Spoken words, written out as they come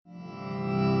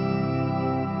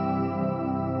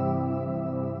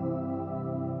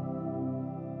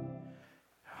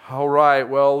All right,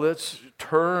 well, let's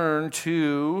turn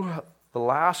to the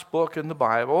last book in the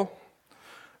Bible,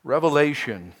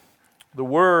 Revelation. The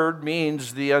word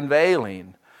means the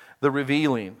unveiling, the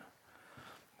revealing.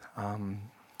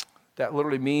 That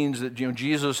literally means that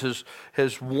Jesus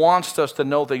has wants us to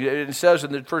know things. It says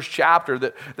in the first chapter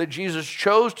that Jesus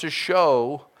chose to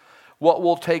show what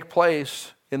will take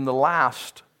place in the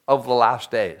last of the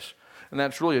last days. And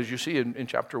that's really, as you see in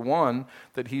chapter 1,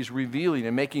 that he's revealing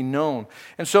and making known.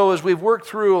 And so as we've worked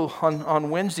through on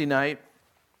Wednesday night,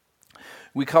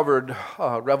 we covered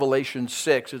Revelation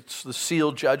 6. It's the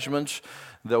sealed judgments.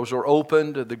 Those are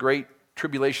opened. The great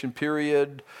tribulation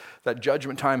period, that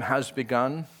judgment time has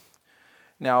begun.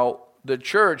 Now, the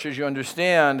church, as you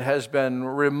understand, has been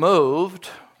removed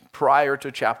prior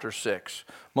to chapter 6.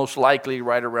 Most likely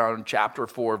right around chapter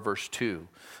 4, verse 2.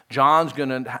 John's going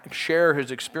to share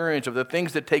his experience of the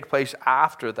things that take place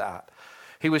after that.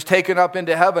 He was taken up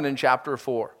into heaven in chapter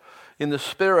 4. In the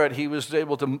Spirit, he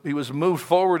was moved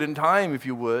forward in time, if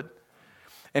you would.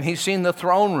 And he's seen the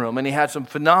throne room, and he had some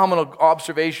phenomenal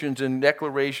observations and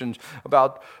declarations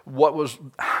about what was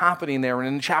happening there. And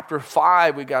in chapter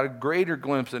 5, we got a greater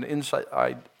glimpse and insight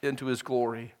into his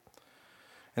glory.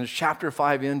 And as chapter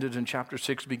 5 ended and chapter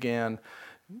 6 began,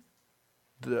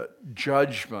 the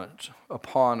judgment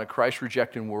upon a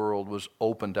Christ-rejecting world was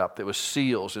opened up. There was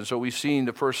seals. And so we've seen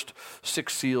the first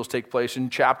 6 seals take place.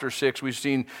 In chapter 6, we've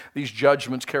seen these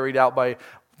judgments carried out by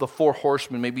the 4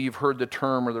 horsemen. Maybe you've heard the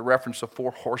term or the reference of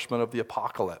 4 horsemen of the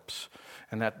apocalypse.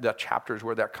 And that chapter is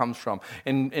where that comes from.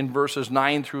 In verses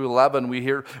 9 through 11,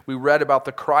 we read about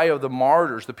the cry of the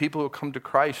martyrs, the people who come to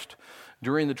Christ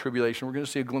during the tribulation. We're going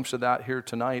to see a glimpse of that here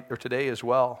tonight or today as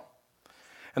well.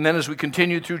 And then as we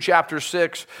continue through chapter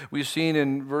 6, we've seen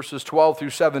in verses 12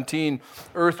 through 17,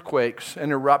 earthquakes and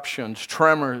eruptions,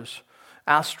 tremors,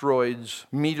 asteroids,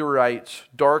 meteorites,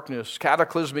 darkness,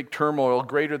 cataclysmic turmoil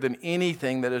greater than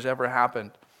anything that has ever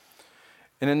happened.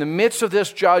 And in the midst of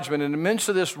this judgment, in the midst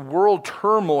of this world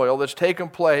turmoil that's taken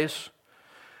place,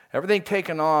 everything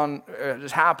taken on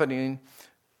is happening.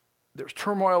 There's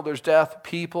turmoil, there's death.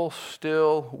 People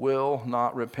still will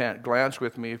not repent. Glance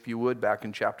with me, if you would, back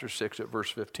in chapter 6 at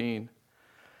verse 15.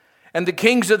 And the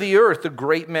kings of the earth, the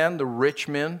great men, the rich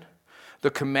men, the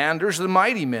commanders, the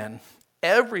mighty men,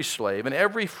 every slave and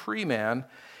every free man,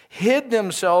 hid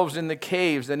themselves in the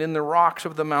caves and in the rocks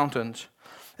of the mountains,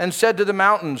 and said to the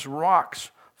mountains,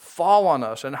 rocks, fall on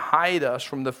us and hide us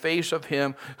from the face of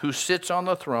him who sits on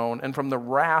the throne and from the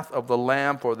wrath of the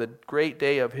Lamb, for the great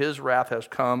day of his wrath has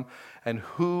come, and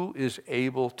who is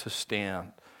able to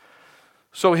stand?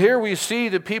 So here we see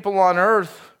the people on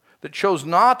earth that chose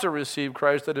not to receive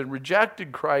Christ, that had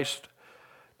rejected Christ,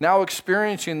 now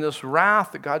experiencing this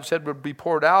wrath that God said would be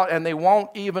poured out, and they won't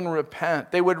even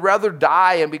repent. They would rather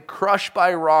die and be crushed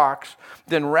by rocks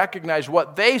than recognize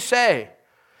what they say.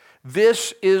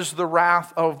 This is the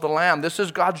wrath of the Lamb. This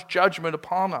is God's judgment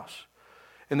upon us.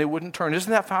 And they wouldn't turn.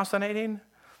 Isn't that fascinating?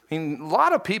 I mean, a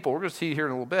lot of people, we're going to see here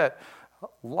in a little bit,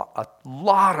 a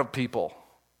lot of people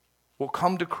will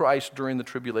come to Christ during the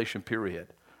tribulation period.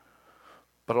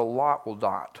 But a lot will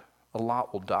not. A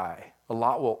lot will die. A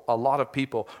lot of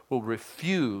people will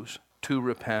refuse to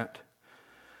repent.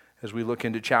 As we look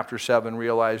into chapter 7,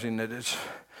 realizing that it's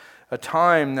a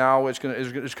time now, it's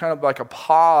kind of like a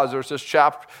pause. There's this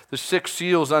chapter, the 6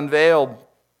 seals unveiled,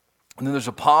 and then there's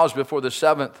a pause before the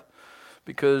 7th,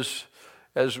 because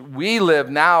as we live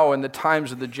now in the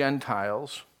times of the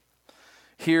Gentiles,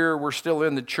 here we're still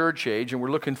in the church age, and we're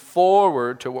looking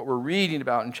forward to what we're reading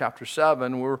about in chapter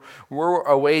 7. We're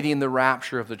awaiting the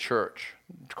rapture of the church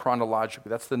chronologically.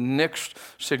 That's the next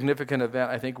significant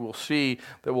event I think we'll see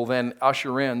that will then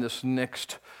usher in this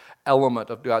next element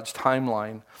of God's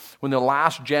timeline. When the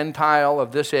last Gentile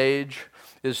of this age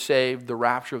is saved, the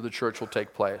rapture of the church will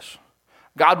take place.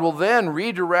 God will then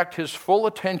redirect his full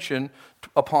attention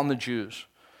upon the Jews.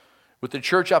 With the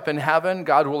church up in heaven,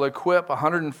 God will equip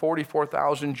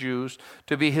 144,000 Jews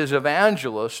to be his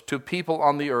evangelists to people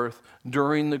on the earth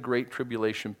during the Great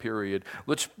Tribulation period.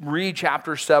 Let's read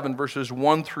chapter 7, verses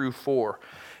 1 through 4,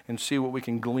 and see what we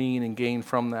can glean and gain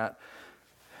from that.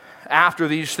 After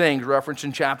these things, referenced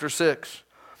in chapter 6,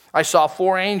 I saw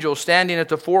 4 angels standing at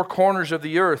the 4 corners of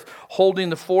the earth, holding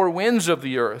the 4 winds of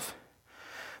the earth,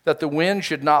 that the wind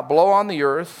should not blow on the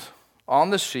earth,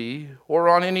 on the sea, or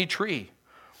on any tree.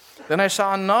 Then I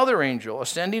saw another angel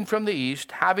ascending from the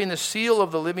east, having the seal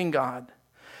of the living God.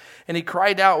 And he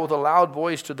cried out with a loud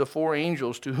voice to the 4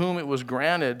 angels to whom it was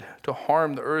granted to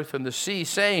harm the earth and the sea,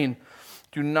 saying,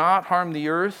 do not harm the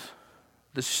earth,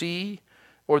 the sea,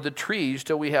 or the trees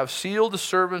till we have sealed the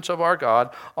servants of our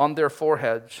God on their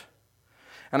foreheads.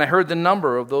 And I heard the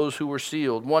number of those who were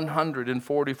sealed.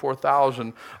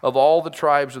 144,000 of all the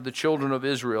tribes of the children of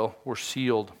Israel were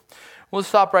sealed. Well, let's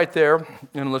stop right there,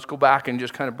 and let's go back and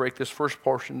just kind of break this first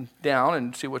portion down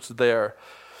and see what's there.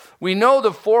 We know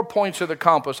the 4 points of the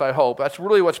compass, I hope. That's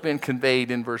really what's been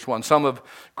conveyed in verse 1. Some have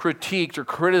critiqued or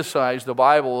criticized the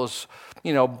Bible as,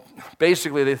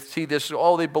 basically they see this,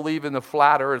 they believe in the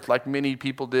flat earth like many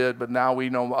people did, but now we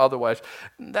know otherwise.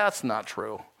 That's not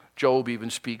true. Job even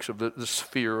speaks of the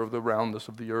sphere of the roundness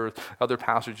of the earth, other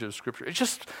passages of Scripture. It's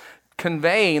just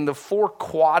conveying the 4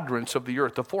 quadrants of the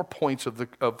earth, the 4 points of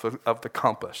the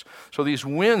compass. So these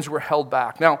winds were held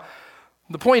back. Now,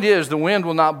 the point is, the wind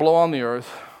will not blow on the earth,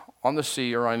 on the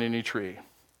sea, or on any tree.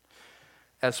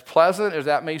 As pleasant as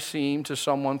that may seem to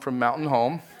someone from Mountain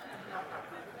Home,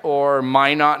 or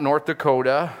Minot, North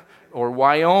Dakota, or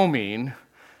Wyoming,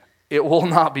 it will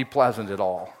not be pleasant at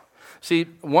all. See,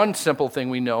 one simple thing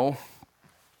we know,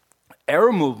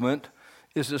 air movement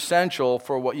is essential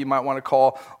for what you might want to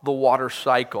call the water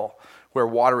cycle, where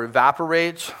water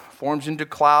evaporates, forms into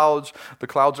clouds. The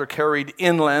clouds are carried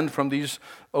inland from these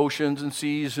oceans and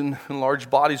seas and large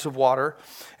bodies of water.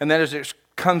 And then as it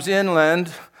comes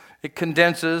inland, it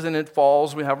condenses and it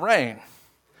falls. We have rain.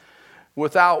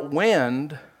 Without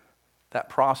wind, that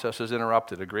process is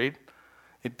interrupted, agreed?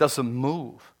 It doesn't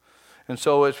move. And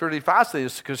so it's really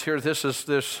fascinating because here there's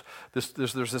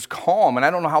this calm, and I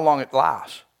don't know how long it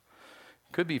lasts.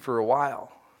 It could be for a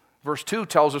while. Verse 2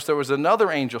 tells us there was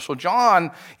another angel. So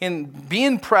John, in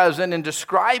being present and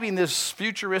describing this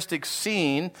futuristic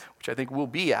scene, which I think we'll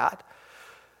be at,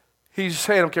 he's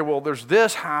saying, okay, well, there's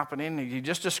this happening. He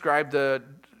just described the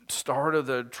start of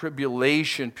the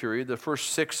tribulation period, the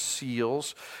first 6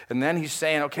 seals. And then he's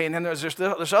saying, okay, and then there's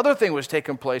this other thing was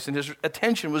taking place, and his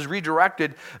attention was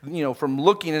redirected, from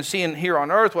looking and seeing here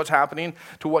on earth what's happening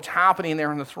to what's happening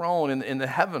there on the throne in the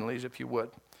heavenlies, if you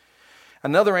would.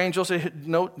 Another angel,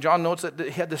 John notes that he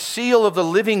had the seal of the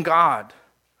living God.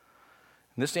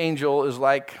 And this angel is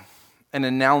like an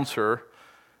announcer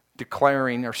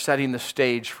declaring or setting the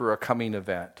stage for a coming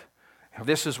event.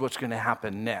 This is what's going to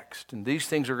happen next, and these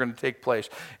things are going to take place.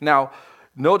 Now,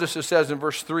 notice it says in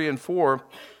verse 3 and 4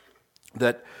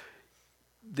 that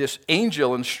this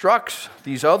angel instructs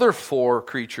these other 4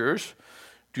 creatures,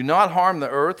 do not harm the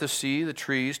earth, the sea, the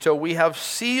trees, till we have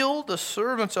sealed the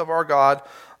servants of our God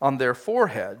on their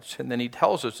foreheads. And then he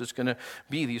tells us it's going to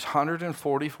be these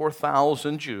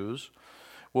 144,000 Jews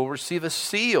will receive a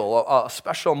seal, a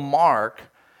special mark,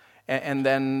 and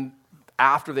then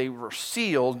after they were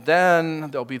sealed, then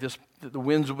there'll be the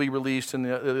winds will be released and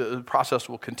the process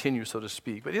will continue, so to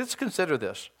speak. But let's consider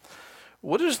this.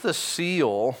 What is the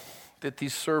seal that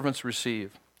these servants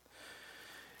receive?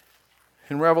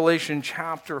 In Revelation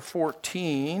chapter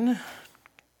 14,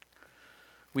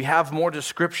 we have more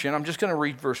description. I'm just going to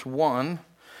read verse 1.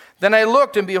 Then I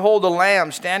looked, and behold, a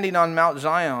Lamb standing on Mount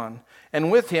Zion, and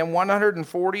with him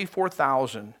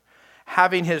 144,000,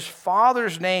 having his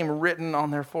Father's name written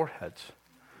on their foreheads.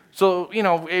 So,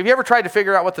 have you ever tried to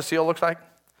figure out what the seal looks like?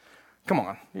 Come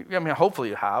on. I mean, hopefully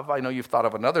you have. I know you've thought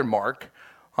of another mark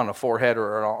on a forehead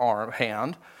or an arm,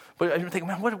 hand. But I'm thinking,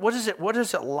 man, what is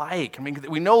it like? I mean,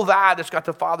 we know that it's got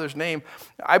the Father's name.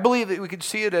 I believe that we could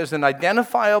see it as an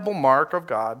identifiable mark of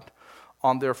God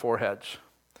on their foreheads.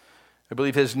 I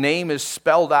believe his name is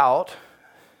spelled out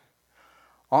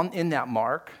in that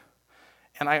mark.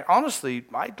 And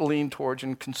I'd lean towards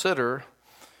and consider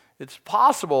it's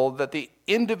possible that the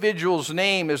individual's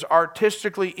name is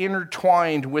artistically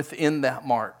intertwined within that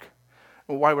mark.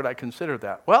 Why would I consider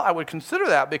that? Well, I would consider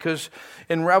that because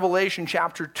in Revelation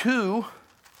chapter 2,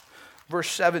 verse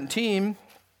 17,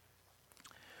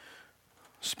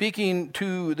 speaking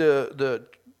to the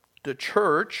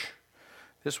church,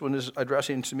 this one is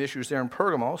addressing some issues there in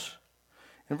Pergamos.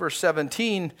 In verse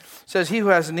 17, says, he who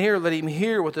has an ear, let him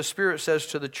hear what the Spirit says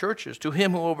to the churches. To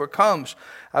him who overcomes,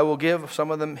 I will give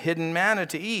some of them hidden manna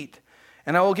to eat.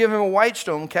 And I will give him a white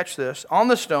stone, catch this, on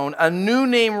the stone, a new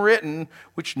name written,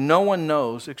 which no one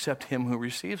knows except him who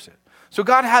receives it. So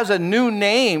God has a new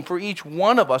name for each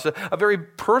one of us, a very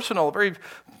personal, very,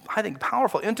 I think,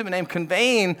 powerful, intimate name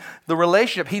conveying the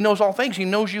relationship. He knows all things. He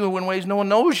knows you in ways no one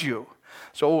knows you.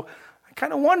 So I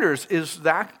kind of wonder, is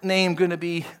that name going to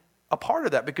be a part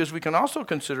of that? Because we can also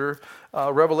consider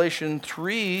Revelation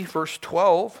 3, verse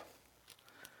 12.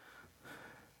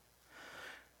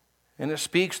 And it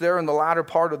speaks there in the latter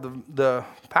part of the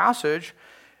passage,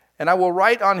 and I will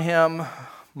write on him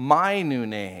my new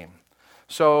name.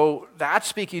 So that's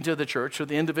speaking to the church, to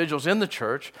the individuals in the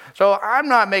church. So I'm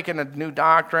not making a new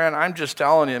doctrine. I'm just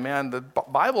telling you, man, the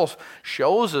Bible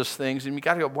shows us things, and you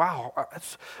got to go, wow,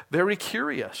 that's very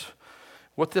curious.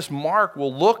 what this mark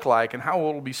will look like and how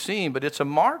it will be seen, but it's a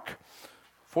mark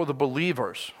for the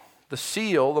believers. The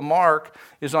seal, the mark,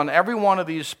 is on every one of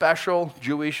these special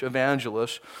Jewish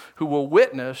evangelists who will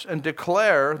witness and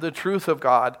declare the truth of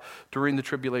God during the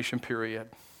tribulation period.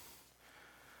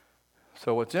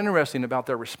 So what's interesting about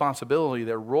their responsibility,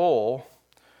 their role,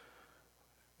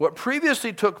 what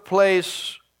previously took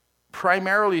place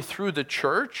primarily through the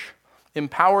church,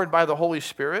 empowered by the Holy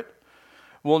Spirit,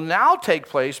 will now take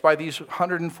place by these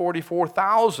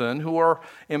 144,000 who are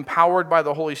empowered by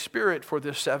the Holy Spirit for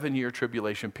this 7-year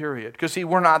tribulation period. Because, see,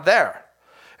 we're not there.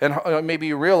 And maybe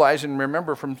you realize and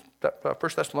remember from 1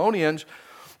 Thessalonians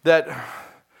that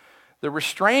the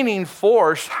restraining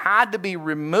force had to be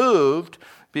removed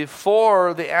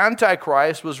before the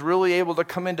Antichrist was really able to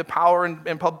come into power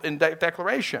in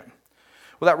declaration.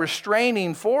 Well, that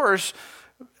restraining force,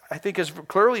 I think, is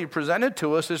clearly presented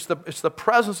to us. It's the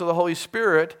presence of the Holy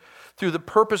Spirit through the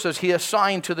purposes He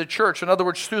assigned to the church. In other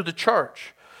words, through the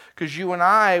church. Because you and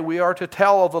I, we are to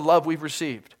tell of the love we've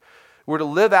received. We're to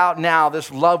live out now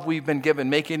this love we've been given,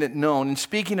 making it known, and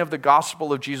speaking of the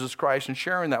gospel of Jesus Christ and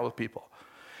sharing that with people.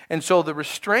 And so the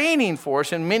restraining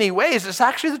force, in many ways, is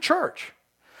actually the church.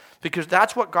 Because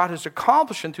that's what God is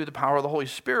accomplishing through the power of the Holy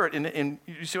Spirit. And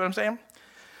you see what I'm saying?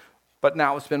 But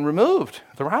now it's been removed,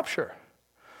 the rapture.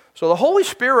 So the Holy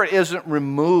Spirit isn't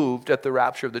removed at the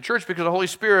rapture of the church because the Holy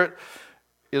Spirit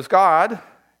is God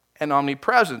and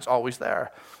omnipresence, always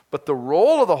there. But the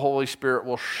role of the Holy Spirit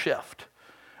will shift.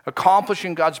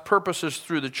 Accomplishing God's purposes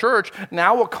through the church,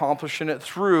 now accomplishing it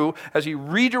through, as He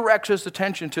redirects His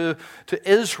attention to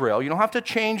Israel. You don't have to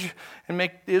change and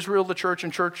make Israel the church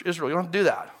and church Israel. You don't have to do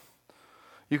that.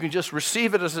 You can just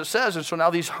receive it as it says. And so now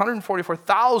these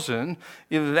 144,000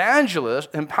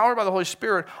 evangelists, empowered by the Holy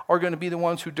Spirit, are going to be the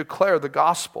ones who declare the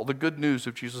gospel, the good news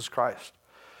of Jesus Christ.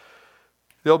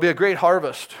 There'll be a great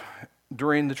harvest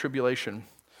during the tribulation,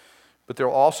 but there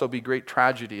will also be great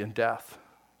tragedy and death.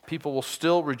 People will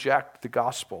still reject the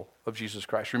gospel of Jesus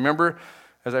Christ. Remember,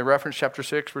 as I referenced chapter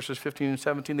 6, verses 15 and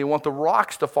 17, they want the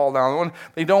rocks to fall down.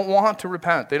 They don't want to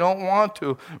repent. They don't want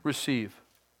to receive.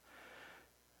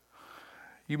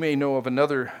 You may know of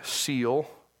another seal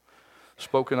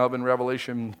spoken of in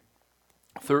Revelation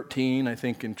 13, I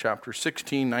think in chapter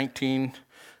 16, 19,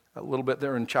 a little bit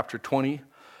there in chapter 20.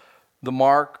 The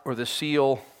mark or the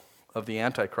seal of the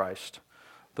Antichrist.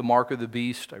 The mark of the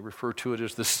beast, I refer to it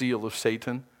as the seal of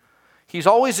Satan. He's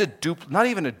always not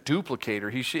even a duplicator.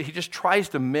 He just tries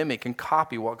to mimic and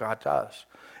copy what God does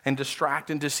and distract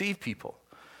and deceive people.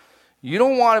 You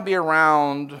don't want to be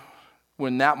around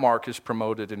when that mark is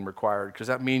promoted and required, because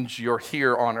that means you're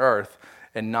here on earth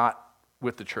and not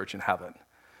with the church in heaven.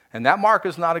 And that mark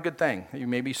is not a good thing.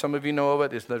 Maybe some of you know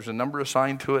of it. There's a number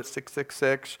assigned to it,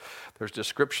 666. There's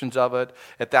descriptions of it.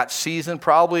 At that season,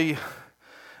 probably,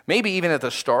 maybe even at the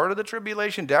start of the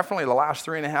tribulation, definitely the last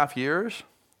 3.5 years,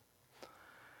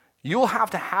 you'll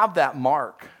have to have that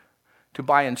mark to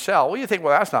buy and sell. Well, you think,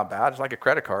 well, that's not bad. It's like a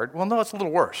credit card. Well, no, it's a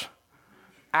little worse.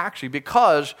 Actually,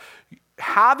 because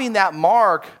having that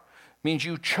mark means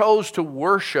you chose to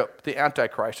worship the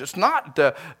Antichrist. It's not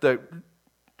the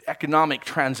economic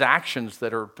transactions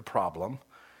that are the problem.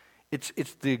 It's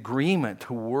the agreement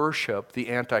to worship the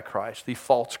Antichrist, the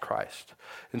false Christ.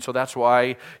 And so that's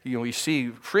why we see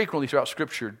frequently throughout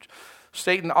Scripture,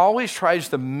 Satan always tries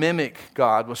to mimic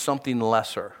God with something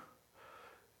lesser.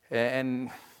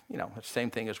 And it's the same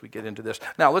thing as we get into this.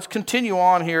 Now, let's continue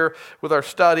on here with our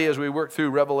study as we work through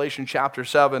Revelation chapter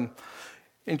 7.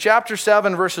 In chapter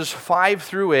 7, verses 5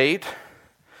 through 8,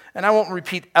 and I won't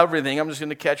repeat everything. I'm just going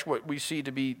to catch what we see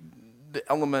to be the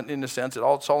element in a sense.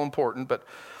 It's all important, but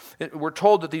we're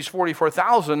told that these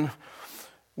 44,000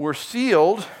 were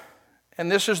sealed,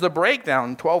 and this is the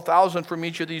breakdown. 12,000 from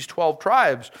each of these 12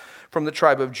 tribes. From the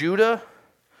tribe of Judah,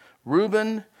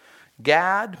 Reuben,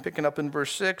 Gad, picking up in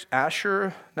verse 6,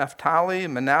 Asher, Naphtali,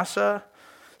 Manasseh,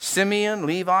 Simeon,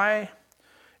 Levi,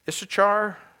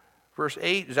 Issachar, verse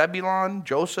 8, Zebulun,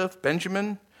 Joseph,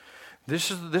 Benjamin. This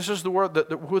is the word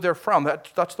who they're from.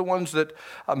 That's the ones that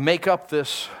make up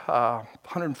this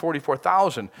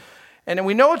 144,000. And then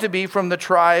we know it to be from the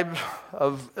tribe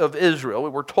of Israel.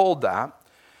 We're told that.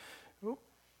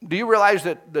 Do you realize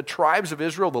that the tribes of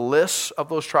Israel, the lists of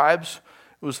those tribes,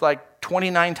 it was like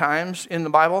 29 times in the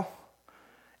Bible?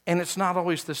 And it's not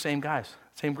always the same guys,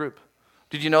 same group.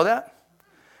 Did you know that?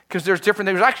 Because there's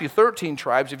actually 13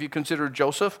 tribes if you consider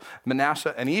Joseph,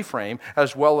 Manasseh, and Ephraim,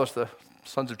 as well as the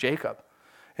sons of Jacob.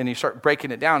 And you start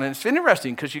breaking it down. And it's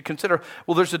interesting because you consider,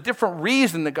 well, there's a different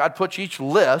reason that God puts each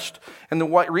list, and the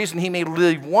reason He may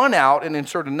leave one out and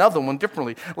insert another one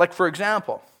differently. Like, for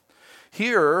example,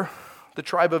 here, the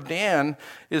tribe of Dan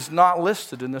is not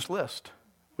listed in this list,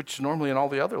 which is normally in all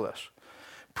the other lists.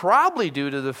 Probably due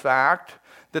to the fact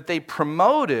that they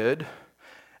promoted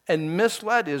and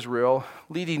misled Israel,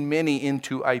 leading many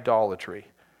into idolatry.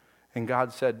 And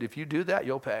God said, if you do that,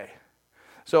 you'll pay.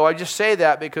 So I just say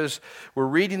that because we're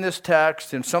reading this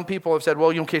text, and some people have said,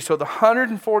 well, okay, so the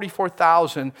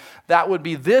 144,000, that would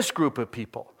be this group of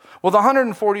people. Well, the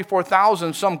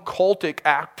 144,000, some cultic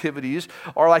activities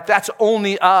are like, that's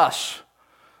only us.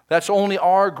 That's only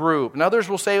our group. And others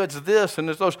will say it's this and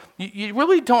it's those. You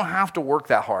really don't have to work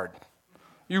that hard.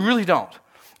 You really don't.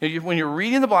 When you're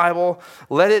reading the Bible,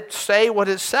 let it say what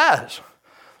it says.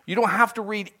 You don't have to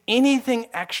read anything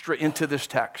extra into this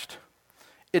text.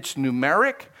 It's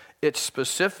numeric, it's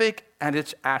specific, and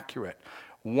it's accurate.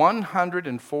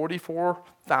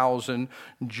 144,000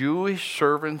 Jewish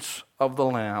servants of the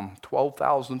Lamb,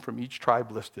 12,000 from each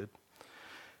tribe listed.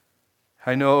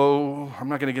 I know I'm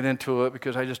not going to get into it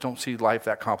because I just don't see life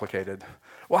that complicated.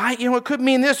 Well, it could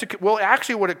mean this.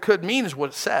 Actually, what it could mean is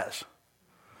what it says.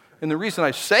 And the reason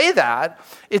I say that,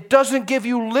 it doesn't give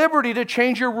you liberty to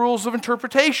change your rules of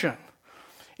interpretation.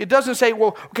 It doesn't say,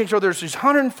 well, okay, so there's these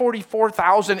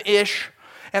 144,000-ish,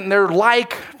 and they're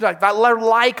like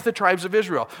the tribes of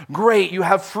Israel. Great, you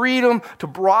have freedom to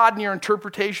broaden your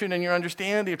interpretation and your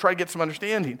understanding, try to get some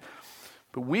understanding.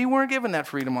 But we weren't given that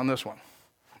freedom on this one.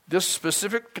 This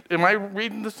specific, am I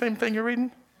reading the same thing you're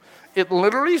reading? It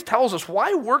literally tells us,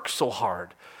 why work so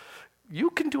hard? You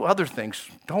can do other things.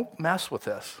 Don't mess with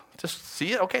this. Just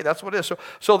see it. Okay, that's what it is.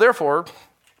 So therefore,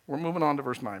 we're moving on to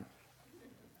verse 9.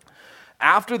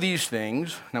 After these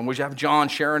things, now we have John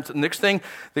sharing the next thing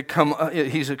that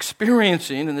he's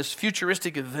experiencing in this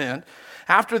futuristic event.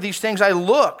 After these things I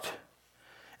looked,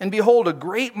 and behold, a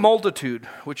great multitude,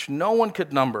 which no one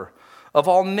could number, of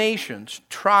all nations,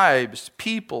 tribes,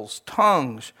 peoples,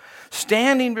 tongues,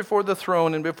 standing before the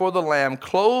throne and before the Lamb,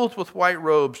 clothed with white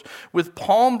robes, with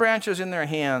palm branches in their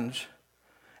hands,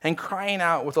 and crying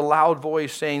out with a loud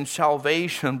voice, saying,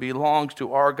 salvation belongs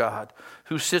to our God,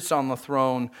 who sits on the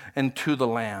throne, and to the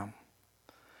Lamb.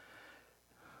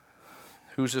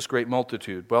 Who's this great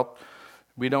multitude? Well,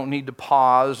 we don't need to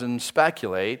pause and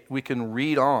speculate. We can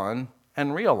read on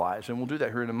and realize, and we'll do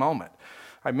that here in a moment.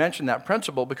 I mentioned that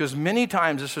principle because many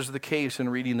times this is the case in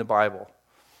reading the Bible.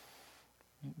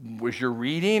 As you're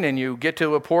reading and you get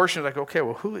to a portion, like, okay,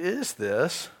 well, who is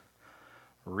this?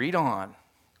 Read on.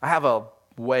 I have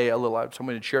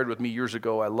somebody had shared with me years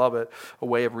ago, I love it, a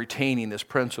way of retaining this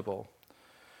principle.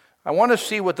 I want to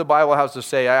see what the Bible has to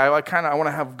say. I want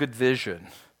to have good vision.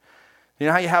 You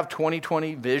know how you have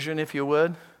 20/20 vision, if you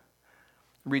would?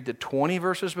 Read the 20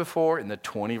 verses before and the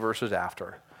 20 verses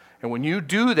after. And when you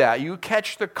do that, you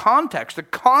catch the context. The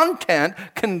content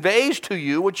conveys to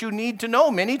you what you need to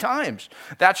know many times.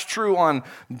 That's true on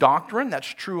doctrine. That's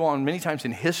true on many times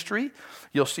in history.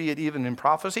 You'll see it even in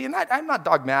prophecy. And I'm not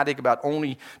dogmatic about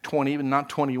only 20, even not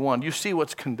 21. You see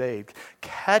what's conveyed.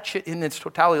 Catch it in its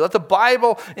totality. Let the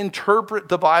Bible interpret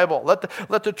the Bible.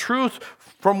 Let the truth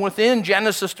from within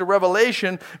Genesis to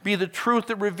Revelation be the truth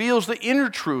that reveals the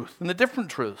inner truth and the different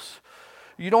truths.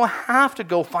 You don't have to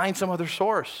go find some other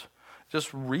source. Just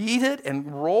read it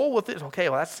and roll with it. Okay,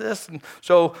 well, that's this. And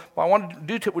so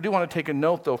we do want to take a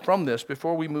note, though, from this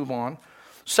before we move on.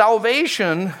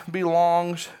 Salvation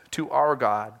belongs to our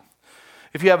God.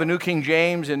 If you have a New King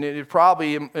James, and it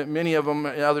probably, many of them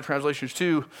in other translations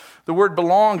too, the word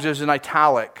belongs is in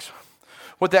italics.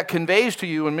 What that conveys to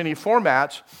you in many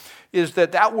formats is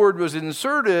that word was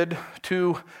inserted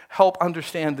to help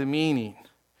understand the meaning.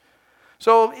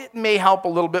 So it may help a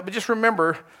little bit, but just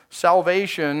remember,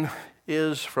 salvation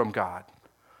is from God.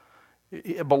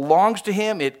 It belongs to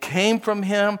Him. It came from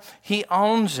Him. He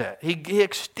owns it. He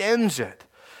extends it.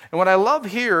 And what I love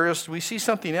here is we see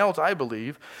something else, I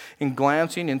believe, in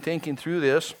glancing and thinking through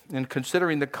this and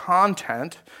considering the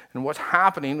content and what's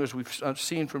happening, as we've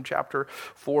seen from chapter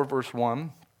 4, verse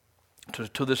 1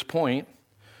 to this point.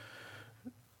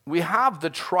 We have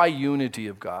the triunity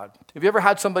of God. Have you ever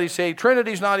had somebody say,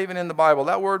 Trinity's not even in the Bible?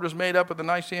 That word was made up at the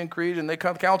Nicene Creed, and they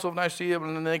come to the Council of Nicaea,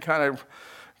 and then they kind of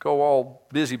go all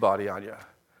busybody on you. And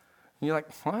you're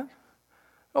like, what?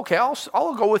 Okay,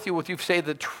 I'll go with you say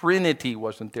the Trinity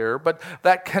wasn't there, but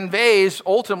that conveys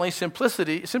ultimately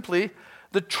simply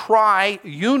the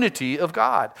triunity of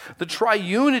God. The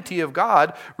triunity of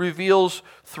God reveals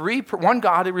one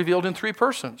God revealed in three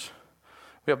persons.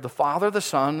 We have the Father, the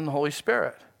Son, and the Holy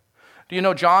Spirit. Do you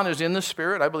know John is in the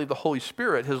Spirit? I believe the Holy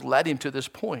Spirit has led him to this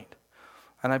point.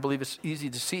 And I believe it's easy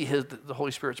to see the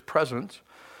Holy Spirit's presence.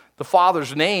 The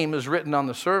Father's name is written on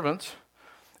the servants.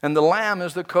 And the Lamb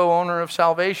is the co-owner of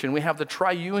salvation. We have the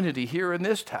triunity here in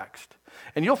this text.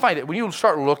 And you'll find it when you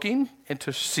start looking and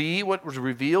to see what was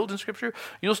revealed in Scripture,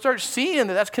 you'll start seeing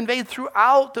that that's conveyed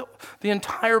throughout the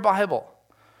entire Bible.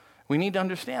 We need to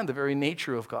understand the very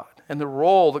nature of God and the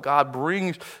role that God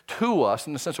brings to us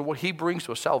in the sense of what he brings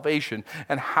to us, salvation,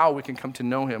 and how we can come to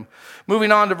know him.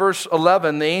 Moving on to verse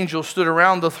 11, the angels stood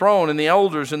around the throne and the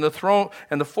elders and the throne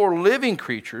and the four living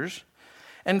creatures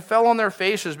and fell on their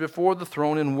faces before the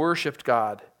throne and worshiped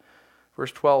God.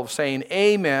 Verse 12, saying,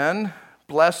 Amen,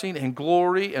 blessing and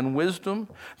glory and wisdom,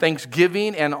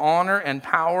 thanksgiving and honor and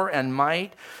power and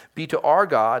might be to our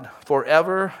God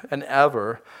forever and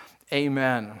ever.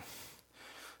 Amen.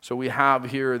 So we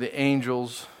have here the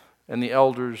angels and the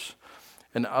elders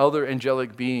and other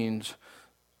angelic beings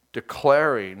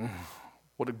declaring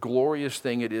what a glorious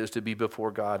thing it is to be before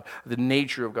God, the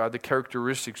nature of God, the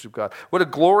characteristics of God. What a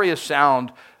glorious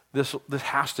sound this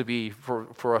has to be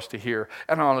for us to hear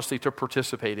and honestly to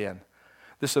participate in.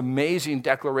 This amazing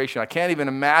declaration. I can't even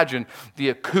imagine the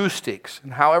acoustics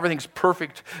and how everything's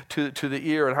perfect to the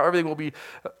ear and how everything will be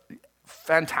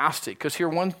fantastic. Because here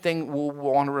one thing we'll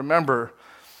want to remember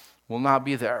will not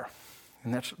be there.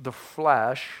 And that's the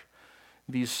flesh,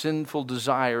 these sinful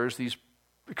desires, these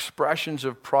expressions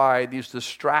of pride, these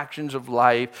distractions of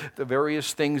life, the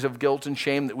various things of guilt and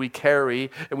shame that we carry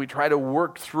and we try to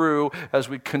work through as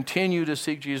we continue to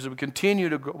seek Jesus, we continue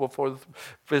to go before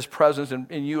his presence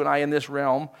and you and I in this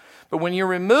realm. But when you're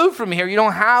removed from here, you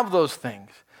don't have those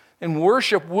things. And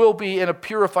worship will be in a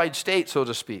purified state, so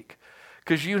to speak.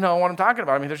 Because you know what I'm talking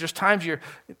about. I mean, there's just times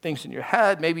things in your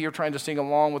head. Maybe you're trying to sing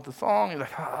along with the song. You're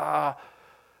like,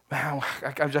 man,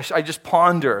 I just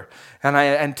ponder and I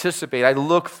anticipate. I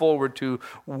look forward to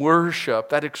worship,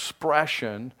 that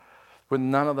expression, when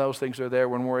none of those things are there,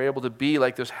 when we're able to be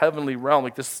like this heavenly realm,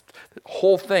 like this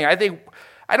whole thing.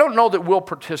 I don't know that we'll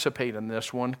participate in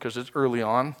this one because it's early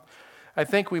on. I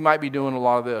think we might be doing a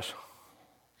lot of this.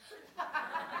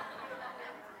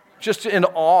 Just in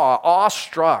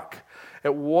awestruck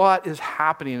at what is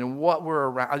happening and what we're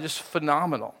around. Just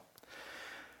phenomenal.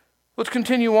 Let's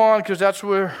continue on because that's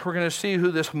where we're going to see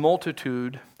who this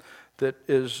multitude that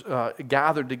is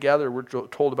gathered together, we're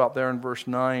told about there in verse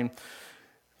 9.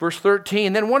 Verse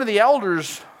 13, then one of the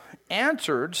elders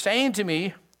answered, saying to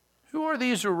me, who are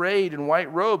these arrayed in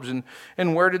white robes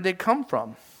and where did they come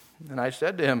from? And I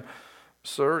said to him,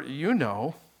 sir, you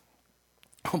know.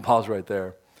 I'll pause right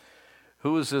there.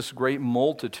 Who is this great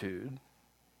multitude?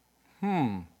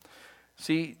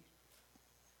 See,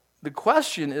 the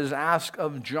question is asked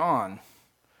of John.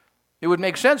 It would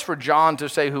make sense for John to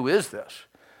say, who is this?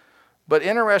 But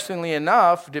interestingly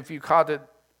enough, if you caught it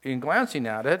in glancing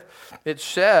at it, it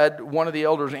said one of the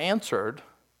elders answered,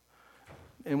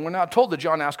 and we're not told that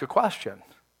John asked a question.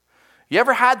 You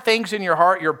ever had things in your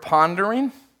heart you're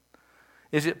pondering?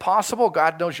 Is it possible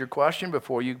God knows your question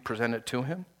before you present it to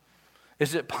him?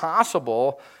 Is it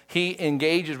possible he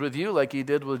engages with you like he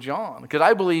did with John? Because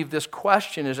I believe this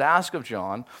question is asked of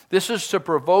John. This is to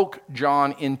provoke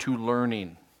John into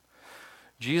learning.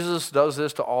 Jesus does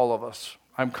this to all of us.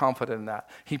 I'm confident in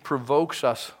that. He provokes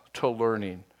us to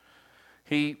learning.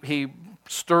 He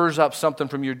stirs up something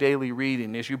from your daily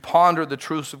reading as you ponder the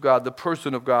truths of God, the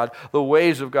person of God, the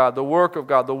ways of God, the work of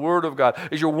God, the word of God.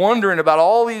 As you're wondering about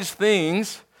all these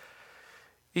things,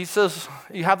 he says,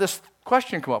 you have this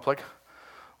question come up like,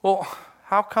 well,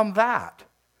 how come that?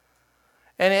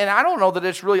 And I don't know that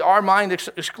it's really our mind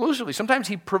exclusively. Sometimes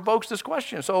he provokes this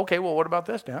question. So, okay, well, what about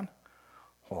this, Dan?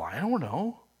 Well, I don't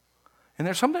know. And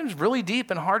there's sometimes really deep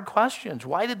and hard questions.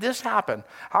 Why did this happen?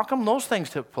 How come those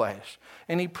things took place?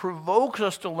 And he provokes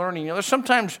us to learning. There's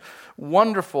sometimes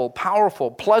wonderful, powerful,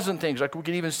 pleasant things, like we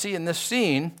can even see in this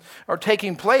scene, are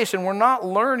taking place, and we're not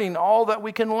learning all that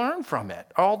we can learn from it,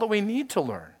 all that we need to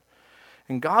learn.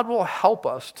 And God will help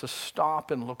us to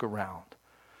stop and look around.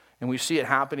 And we see it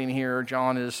happening here.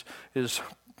 John is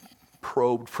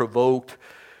probed, provoked.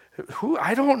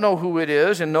 I don't know who it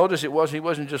is. And notice he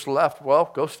wasn't just left,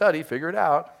 well, go study, figure it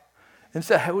out. And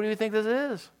said, hey, what do you think this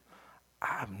is? I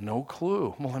have no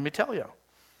clue. Well, let me tell you.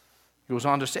 He goes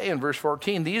on to say in verse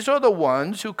 14, these are the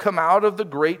ones who come out of the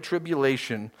great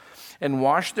tribulation and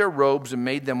washed their robes and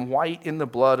made them white in the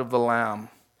blood of the Lamb.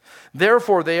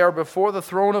 Therefore, they are before the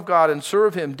throne of God and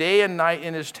serve him day and night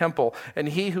in his temple, and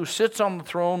he who sits on the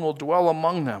throne will dwell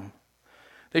among them.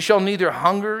 They shall neither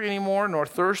hunger anymore nor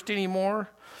thirst anymore.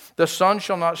 The sun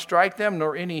shall not strike them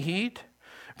nor any heat.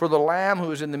 For the Lamb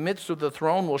who is in the midst of the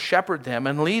throne will shepherd them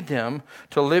and lead them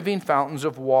to living fountains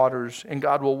of waters, and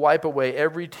God will wipe away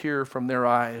every tear from their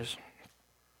eyes.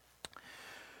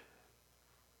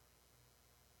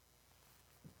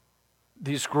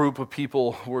 This group of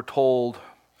people were told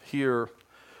here,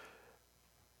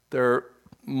 they're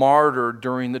martyred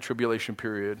during the tribulation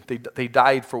period. They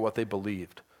died for what they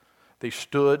believed. They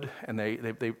stood and they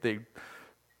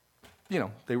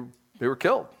were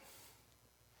killed.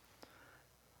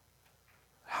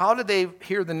 How did they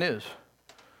hear the news?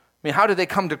 I mean, how did they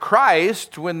come to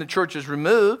Christ when the church is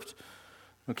removed?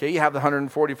 Okay, you have the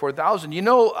 144,000.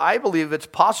 I believe it's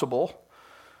probable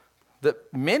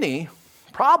that many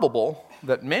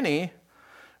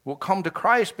will come to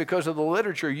Christ because of the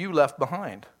literature you left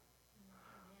behind.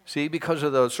 See, because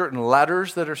of the certain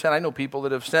letters that are sent. I know people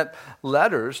that have sent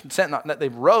letters, they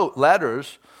wrote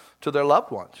letters to their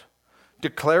loved ones,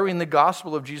 declaring the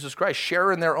gospel of Jesus Christ,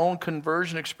 sharing their own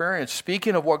conversion experience,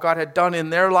 speaking of what God had done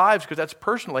in their lives, because that's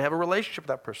personal. They have a relationship with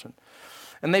that person.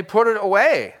 And they put it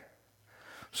away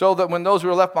so that when those who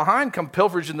are left behind come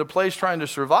pilferage into place trying to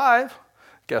survive,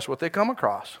 guess what they come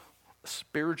across?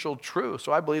 Spiritual truth.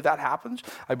 So I believe that happens.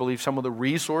 I believe some of the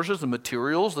resources, the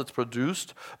materials that's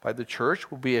produced by the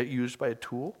church will be used by a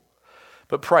tool.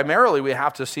 But primarily we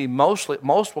have to see most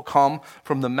will come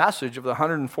from the message of the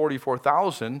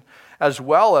 144,000 as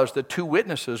well as the two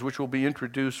witnesses which will be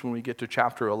introduced when we get to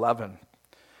chapter 11.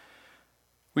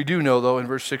 We do know though in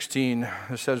verse 16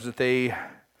 it says that they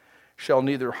shall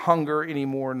neither hunger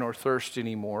anymore nor thirst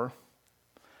anymore.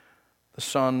 The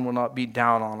sun will not beat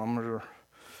down on them or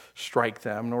strike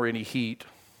them, nor any heat.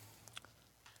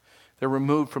 They're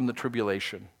removed from the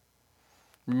tribulation.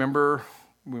 Remember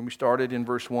when we started in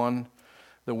verse 1,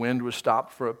 the wind was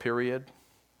stopped for a period.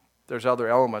 There's other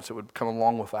elements that would come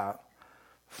along with that.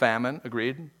 Famine,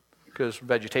 agreed, because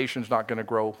vegetation's not going to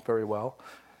grow very well.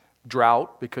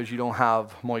 Drought, because you don't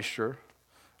have moisture.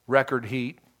 Record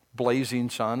heat, blazing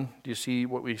sun. Do you see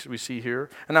what we see here?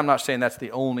 And I'm not saying that's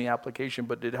the only application,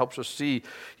 but it helps us see,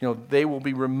 they will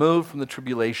be removed from the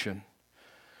tribulation.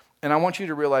 And I want you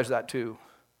to realize that too.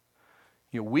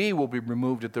 We will be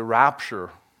removed at the rapture.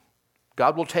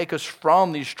 God will take us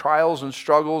from these trials and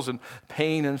struggles and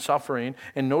pain and suffering.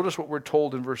 And notice what we're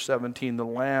told in verse 17. The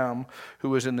Lamb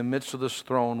who is in the midst of this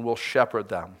throne will shepherd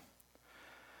them.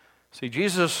 See,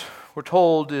 Jesus, we're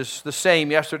told, is the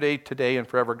same yesterday, today, and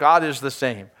forever. God is the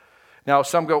same. Now,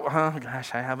 some go,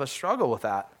 gosh, I have a struggle with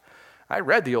that. I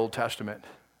read the Old Testament,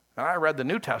 and I read the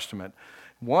New Testament.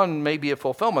 One may be a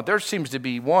fulfillment. There seems to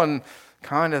be one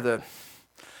kind of the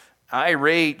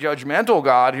irate, judgmental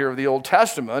God here of the Old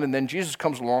Testament, and then Jesus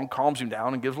comes along, calms him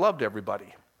down, and gives love to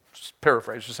everybody. Just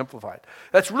paraphrase, just simplified.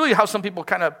 That's really how some people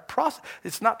kind of process.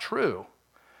 It's not true.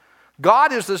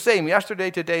 God is the same yesterday,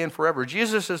 today, and forever.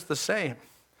 Jesus is the same.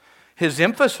 His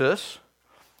emphasis,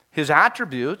 his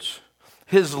attributes,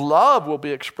 his love will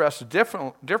be expressed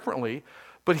differently,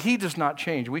 but he does not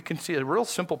change. We can see a real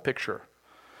simple picture.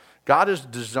 God has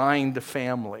designed the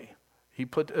family. He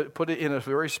put it in a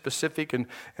very specific and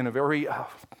in a very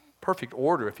perfect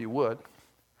order, if you would.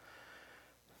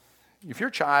 If your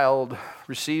child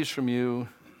receives from you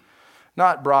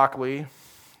not broccoli,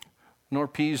 nor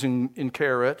peas and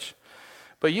carrots,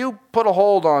 but you put a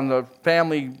hold on the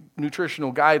family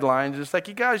nutritional guidelines, it's like,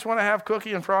 you guys want to have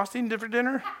cookie and frosting for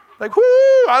dinner? Like, whoo,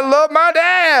 I love my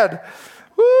dad.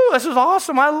 Whoo, this is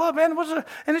awesome. I love it.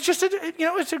 And it's just,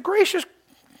 it's a gracious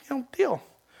deal.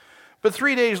 But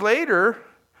 3 days later,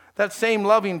 that same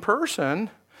loving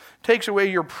person takes away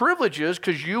your privileges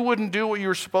because you wouldn't do what you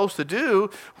were supposed to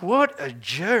do. What a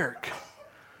jerk.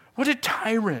 What a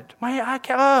tyrant.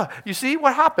 You see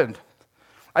what happened?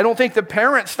 I don't think the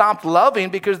parent stopped loving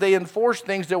because they enforced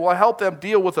things that will help them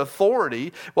deal with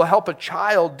authority, will help a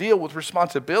child deal with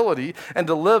responsibility, and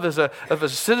to live as a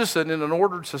citizen in an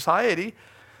ordered society.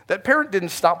 That parent didn't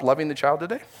stop loving the child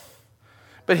today.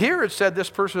 But here it said this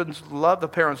person's love, the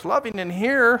parent's loving, and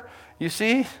here, you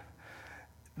see,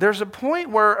 there's a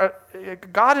point where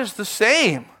God is the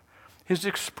same. His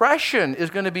expression is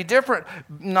going to be different,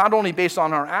 not only based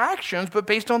on our actions, but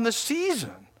based on the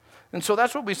season. And so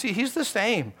that's what we see. He's the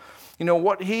same.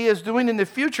 What he is doing in the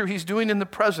future, he's doing in the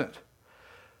present.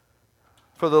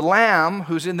 For the Lamb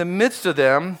who's in the midst of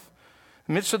them,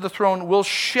 midst of the throne, will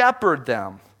shepherd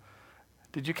them.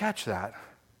 Did you catch that?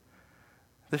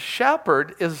 The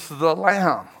shepherd is the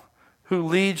Lamb who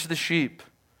leads the sheep.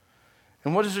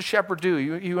 And what does the shepherd do?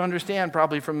 You understand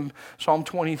probably from Psalm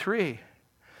 23.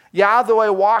 Yeah, though I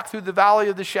walk through the valley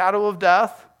of the shadow of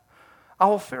death, I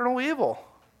will fear no evil.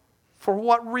 For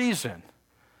what reason?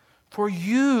 For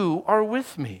you are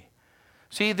with me.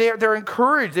 See, they're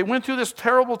encouraged. They went through this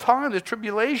terrible time, this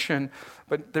tribulation,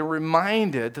 but they're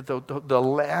reminded that the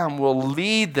Lamb will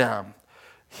lead them.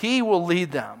 He will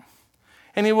lead them.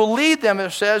 And he will lead them,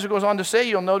 it says, it goes on to say,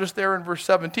 you'll notice there in verse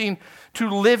 17, to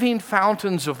living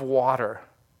fountains of water.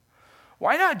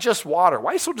 Why not just water?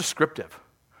 Why so descriptive?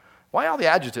 Why all the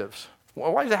adjectives?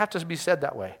 Well, why does it have to be said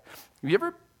that way? Have you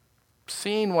ever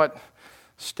seen what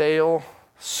stale,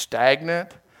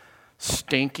 stagnant,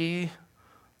 stinky,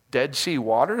 Dead Sea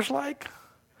water's like?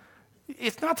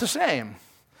 It's not the same.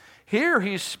 Here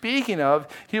he's speaking of,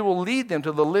 he will lead them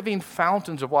to the living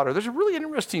fountains of water. There's a really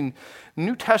interesting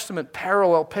New Testament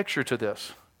parallel picture to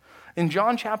this. In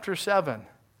John chapter 7,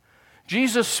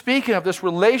 Jesus speaking of this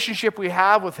relationship we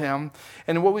have with him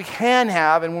and what we can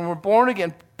have, and when we're born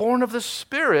again, born of the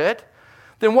Spirit,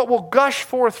 then what will gush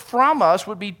forth from us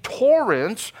would be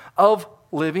torrents of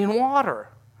living water.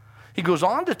 He goes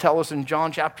on to tell us in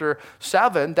John chapter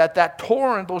 7 that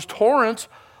those torrents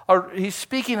he's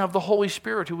speaking of the Holy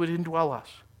Spirit who would indwell us.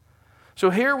 So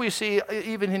here we see,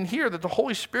 even in here, that the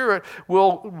Holy Spirit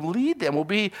will lead them, will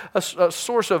be a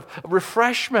source of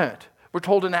refreshment. We're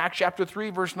told in Acts chapter 3,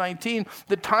 verse 19,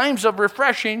 that times of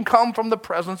refreshing come from the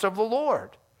presence of the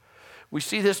Lord. We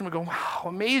see this and we go, wow,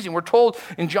 amazing. We're told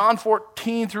in John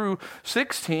 14 through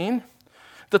 16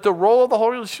 that the role of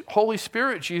the Holy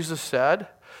Spirit, Jesus said,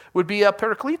 would be a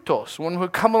parakletos, one who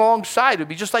would come alongside, would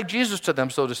be just like Jesus to them,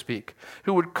 so to speak,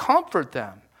 who would comfort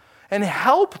them and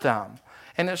help them.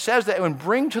 And it says that it would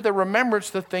bring to their remembrance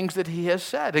the things that he has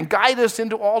said and guide us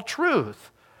into all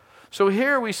truth. So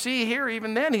here we see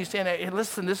even then he's saying, hey,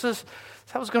 listen, this is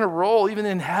how it's going to roll even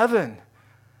in heaven.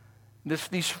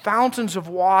 These fountains of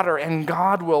water, and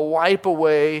God will wipe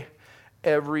away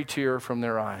every tear from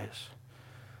their eyes.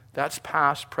 That's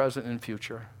past, present, and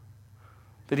future.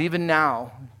 That even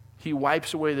now, he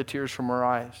wipes away the tears from our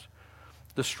eyes.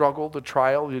 The struggle, the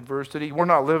trial, the adversity. We're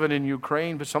not living in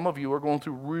Ukraine, but some of you are going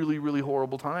through really, really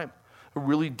horrible time. A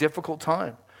really difficult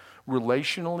time.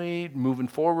 Relationally, moving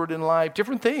forward in life,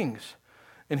 different things.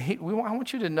 And I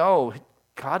want you to know,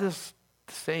 God is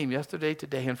the same yesterday,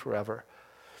 today, and forever.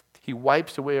 He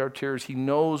wipes away our tears. He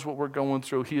knows what we're going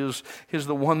through. He is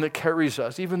the one that carries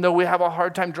us, even though we have a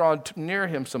hard time drawing near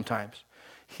him sometimes.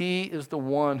 He is the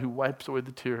one who wipes away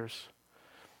the tears.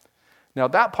 Now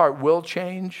that part will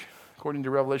change, according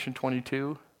to Revelation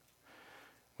 22,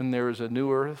 when there is a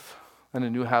new earth and a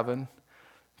new heaven.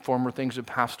 Former things have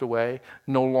passed away.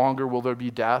 No longer will there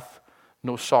be death,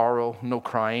 no sorrow, no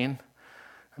crying.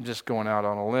 I'm just going out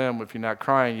on a limb. If you're not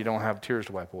crying, you don't have tears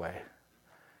to wipe away.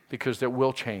 Because that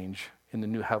will change in the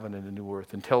new heaven and the new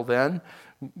earth. Until then,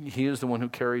 he is the one who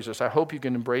carries us. I hope you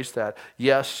can embrace that.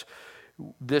 Yes,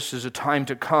 this is a time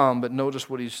to come, but notice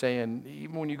what he's saying.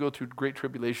 Even when you go through great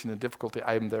tribulation and difficulty,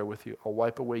 I am there with you. I'll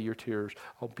wipe away your tears.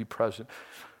 I'll be present.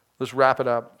 Let's wrap it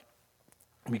up.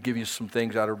 Let me give you some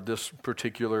things out of this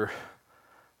particular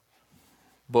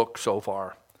book so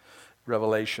far.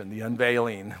 Revelation, the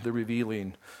unveiling, the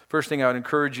revealing. First thing I would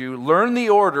encourage you, learn the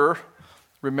order,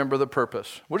 remember the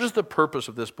purpose. What is the purpose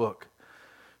of this book?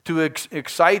 To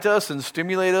excite us and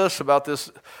stimulate us about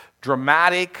this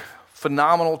dramatic,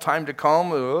 phenomenal time to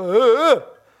come?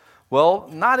 Well,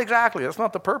 not exactly. That's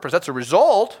not the purpose. That's a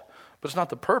result, but it's not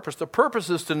the purpose. The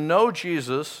purpose is to know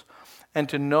Jesus and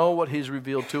to know what he's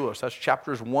revealed to us. That's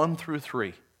chapters 1 through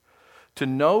 3. To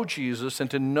know Jesus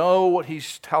and to know what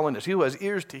he's telling us. He who has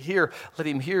ears to hear, let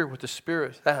him hear what the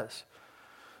Spirit says.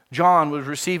 John was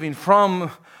receiving from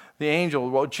the angel.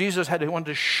 Well, Jesus wanted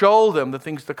to show them the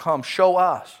things to come, show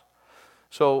us.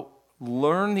 So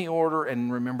learn the order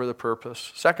and remember the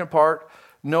purpose. Second part,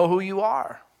 know who you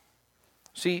are.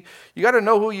 See, you got to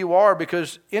know who you are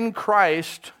because in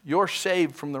Christ, you're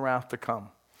saved from the wrath to come.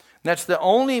 And that's the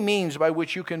only means by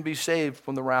which you can be saved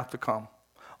from the wrath to come.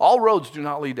 All roads do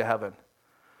not lead to heaven.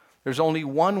 There's only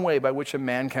one way by which a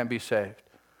man can be saved.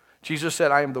 Jesus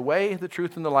said, I am the way, the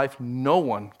truth, and the life. No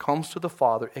one comes to the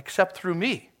Father except through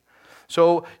me.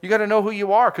 So you got to know who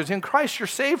you are because in Christ you're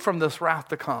saved from this wrath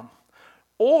to come.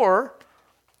 Or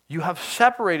you have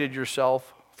separated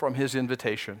yourself from his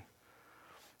invitation.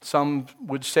 Some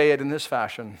would say it in this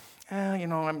fashion. I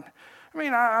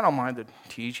don't mind the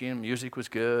teaching. Music was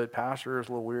good. Pastor is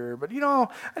a little weird. But,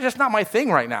 it's just not my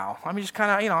thing right now. I'm just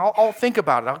kind of, I'll think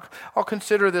about it. I'll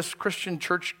consider this Christian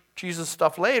church Jesus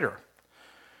stuff later.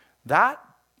 That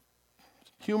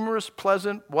humorous,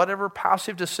 pleasant, whatever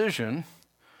passive decision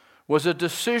was a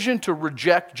decision to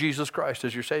reject Jesus Christ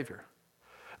as your Savior.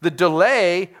 The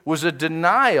delay was a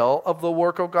denial of the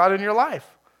work of God in your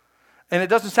life. And it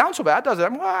doesn't sound so bad, does it?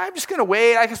 I'm just going to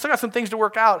wait. I still got some things to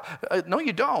work out. No,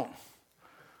 you don't.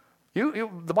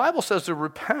 The Bible says to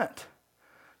repent,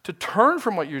 to turn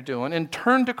from what you're doing and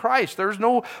turn to Christ. There's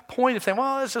no point of saying,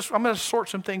 I'm going to sort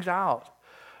some things out.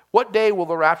 What day will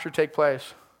the rapture take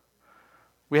place?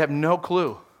 We have no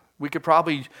clue. We could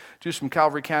probably do some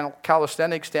Calvary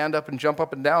calisthenics, stand up and jump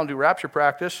up and down, do rapture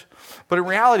practice. But in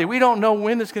reality, we don't know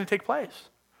when it's going to take place.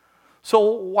 So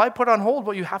why put on hold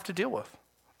what you have to deal with?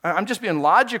 I'm just being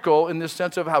logical in this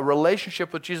sense of how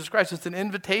relationship with Jesus Christ is an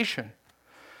invitation.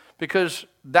 Because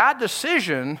that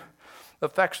decision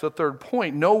affects the third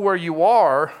point. Know where you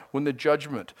are when the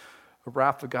judgment, the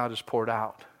wrath of God is poured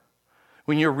out.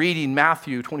 When you're reading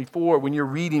Matthew 24, when you're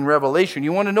reading Revelation,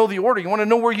 you want to know the order. You want to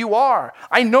know where you are.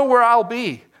 I know where I'll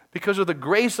be because of the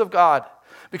grace of God,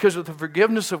 because of the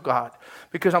forgiveness of God,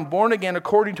 because I'm born again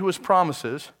according to his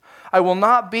promises. I will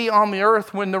not be on the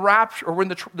earth when the rapture or when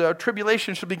the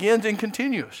tribulation begins and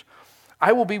continues.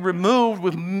 I will be removed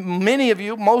with many of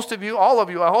you, most of you, all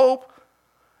of you, I hope.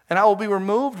 And I will be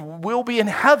removed. We'll be in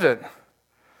heaven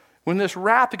when this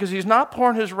wrath, because he's not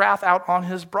pouring his wrath out on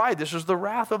his bride. This is the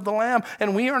wrath of the Lamb,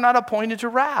 and we are not appointed to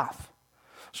wrath.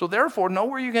 So therefore, know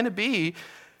where you're going to be,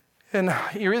 and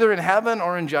you're either in heaven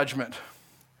or in judgment.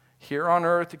 Here on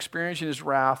earth, experiencing his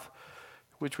wrath,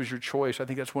 which was your choice. I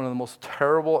think that's one of the most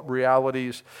terrible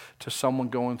realities to someone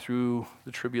going through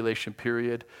the tribulation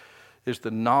period, is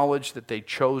the knowledge that they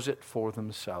chose it for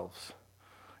themselves.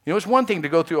 You know, it's one thing to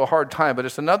go through a hard time, but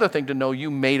it's another thing to know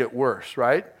you made it worse,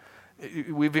 right?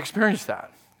 We've experienced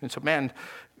that. And so, man,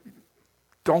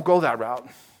 don't go that route.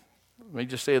 Let me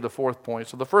just say the fourth point.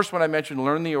 So the first one I mentioned,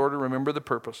 learn the order, remember the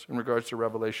purpose in regards to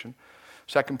Revelation.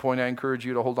 Second point I encourage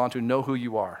you to hold on to, know who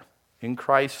you are in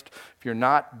Christ. If you're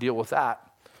not, deal with that.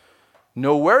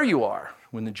 Know where you are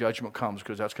when the judgment comes,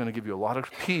 because that's going to give you a lot of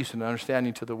peace and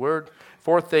understanding to the word.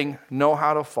 Fourth thing, know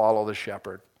how to follow the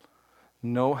shepherd.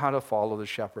 Know how to follow the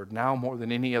shepherd now more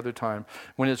than any other time.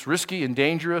 When it's risky and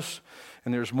dangerous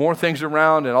and there's more things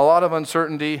around and a lot of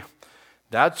uncertainty,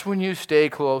 that's when you stay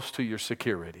close to your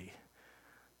security.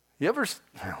 You ever,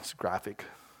 well, it's graphic.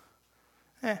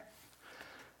 You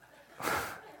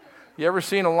ever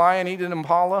seen a lion eat an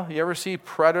impala? You ever see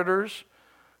predators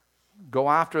go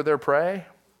after their prey?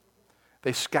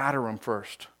 They scatter them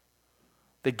first.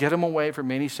 They get them away from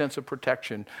any sense of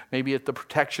protection. Maybe the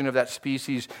protection of that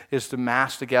species is to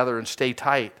mass together and stay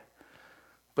tight.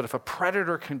 But if a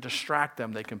predator can distract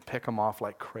them, they can pick them off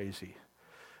like crazy.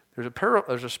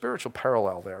 There's a spiritual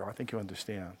parallel there. I think you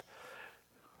understand.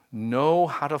 Know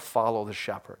how to follow the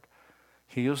shepherd.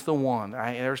 He is the one.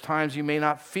 There's times you may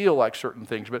not feel like certain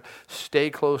things, but stay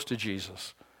close to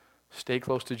Jesus. Stay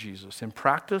close to Jesus. In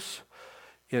practice,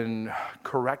 in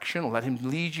correction, let him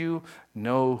lead you.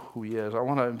 Know who he is. I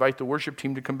want to invite the worship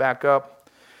team to come back up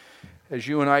as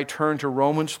you and I turn to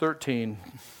Romans 13.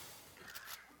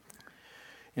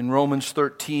 In Romans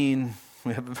 13,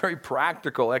 we have a very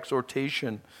practical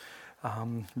exhortation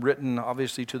written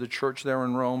obviously to the church there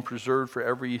in Rome, preserved for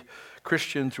every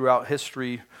Christian throughout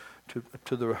history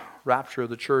to the rapture of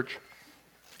the church.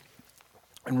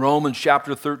 In Romans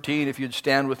chapter 13, if you'd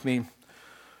stand with me,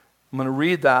 I'm going to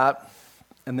read that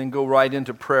and then go right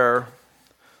into prayer,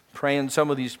 praying some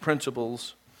of these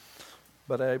principles.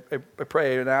 But I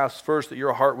pray and ask first that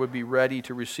your heart would be ready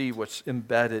to receive what's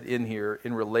embedded in here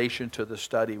in relation to the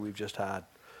study we've just had.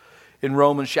 In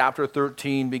Romans chapter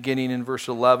 13, beginning in verse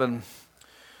 11,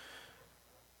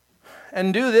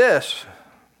 and do this,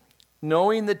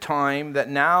 knowing the time, that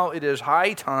now it is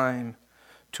high time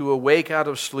to awake out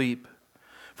of sleep.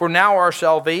 For now our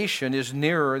salvation is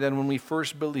nearer than when we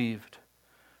first believed.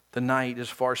 The night is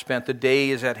far spent, the day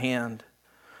is at hand.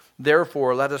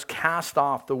 Therefore, let us cast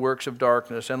off the works of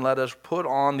darkness and let us put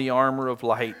on the armor of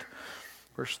light.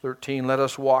 Verse 13, let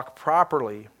us walk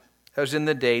properly as in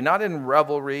the day, not in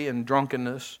revelry and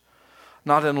drunkenness,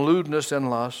 not in lewdness and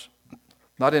lust,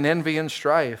 not in envy and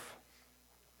strife,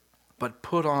 but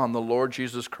put on the Lord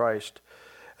Jesus Christ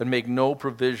and make no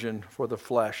provision for the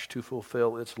flesh to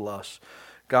fulfill its lusts.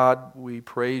 God, we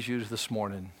praise you this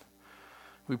morning.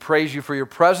 We praise you for your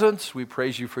presence. We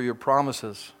praise you for your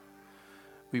promises.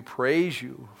 We praise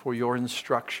you for your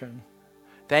instruction.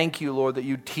 Thank you, Lord, that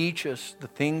you teach us the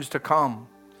things to come.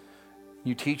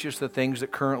 You teach us the things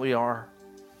that currently are.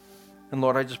 And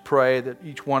Lord, I just pray that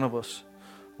each one of us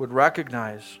would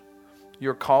recognize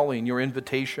your calling, your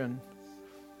invitation.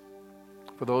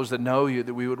 For those that know you,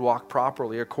 that we would walk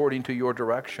properly according to your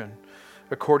direction,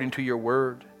 according to your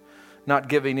word, not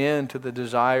giving in to the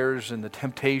desires and the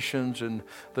temptations and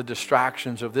the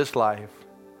distractions of this life,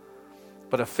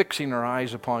 but of fixing our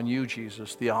eyes upon you,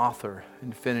 Jesus, the author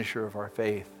and finisher of our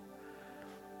faith.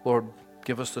 Lord,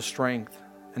 give us the strength,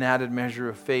 an added measure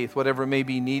of faith, whatever may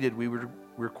be needed, we would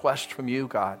request from you,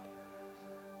 God.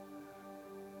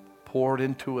 Pour it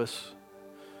into us.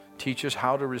 Teach us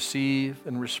how to receive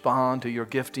and respond to your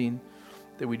gifting,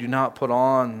 that we do not put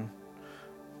on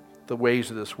the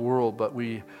ways of this world, but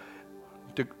we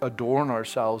adorn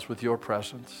ourselves with your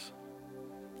presence.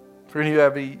 For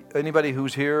anybody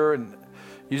who's here and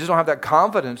you just don't have that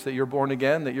confidence that you're born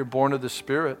again, that you're born of the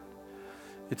Spirit,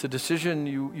 It's a decision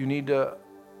you need to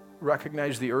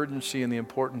recognize the urgency and the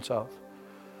importance of.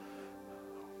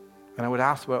 And I would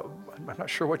ask, well, I'm not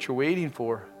sure what you're waiting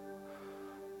for.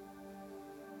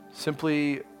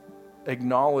 Simply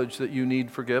acknowledge that you need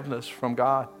forgiveness from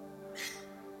God.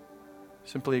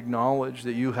 Simply acknowledge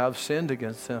that you have sinned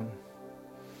against Him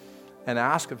and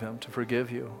ask of Him to forgive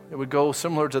you. It would go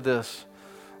similar to this.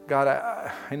 God,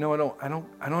 I know I don't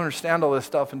understand all this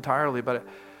stuff entirely, but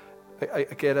I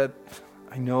get it.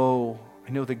 I know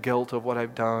the guilt of what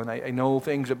I've done. I know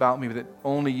things about me that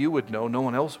only you would know, no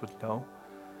one else would know.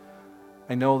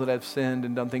 I know that I've sinned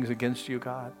and done things against you,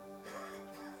 God.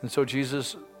 And so,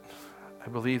 Jesus, I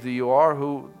believe that you are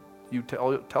who you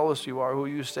tell us you are, who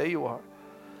you say you are.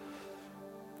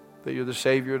 That you're the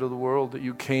Savior of the world, that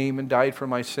you came and died for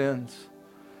my sins,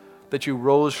 that you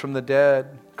rose from the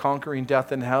dead, conquering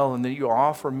death and hell, and that you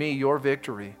offer me your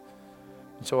victory.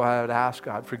 And so I would ask,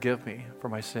 God, forgive me for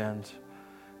my sins.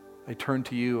 I turn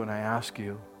to you and I ask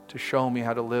you to show me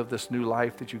how to live this new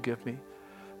life that you give me.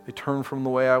 I turn from the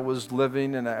way I was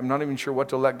living, and I'm not even sure what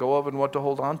to let go of and what to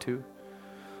hold on to.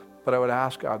 But I would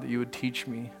ask, God, that you would teach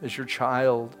me as your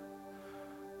child,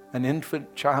 an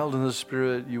infant child in the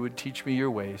Spirit, you would teach me your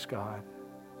ways, God.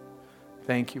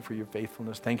 Thank you for your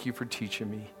faithfulness. Thank you for teaching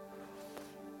me.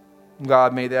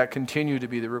 God, may that continue to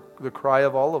be the cry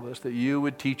of all of us, that you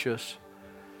would teach us,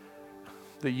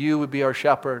 that you would be our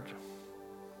shepherd,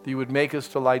 that you would make us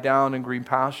to lie down in green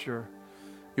pasture.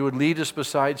 You would lead us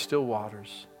beside still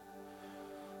waters.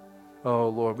 Oh,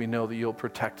 Lord, we know that you'll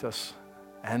protect us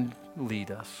and lead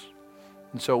us.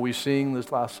 And so we sing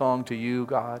this last song to you,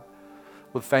 God,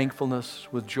 with thankfulness,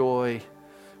 with joy,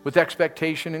 with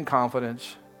expectation and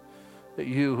confidence that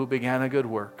you who began a good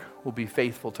work will be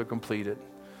faithful to complete it.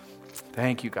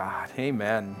 Thank you, God.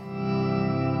 Amen.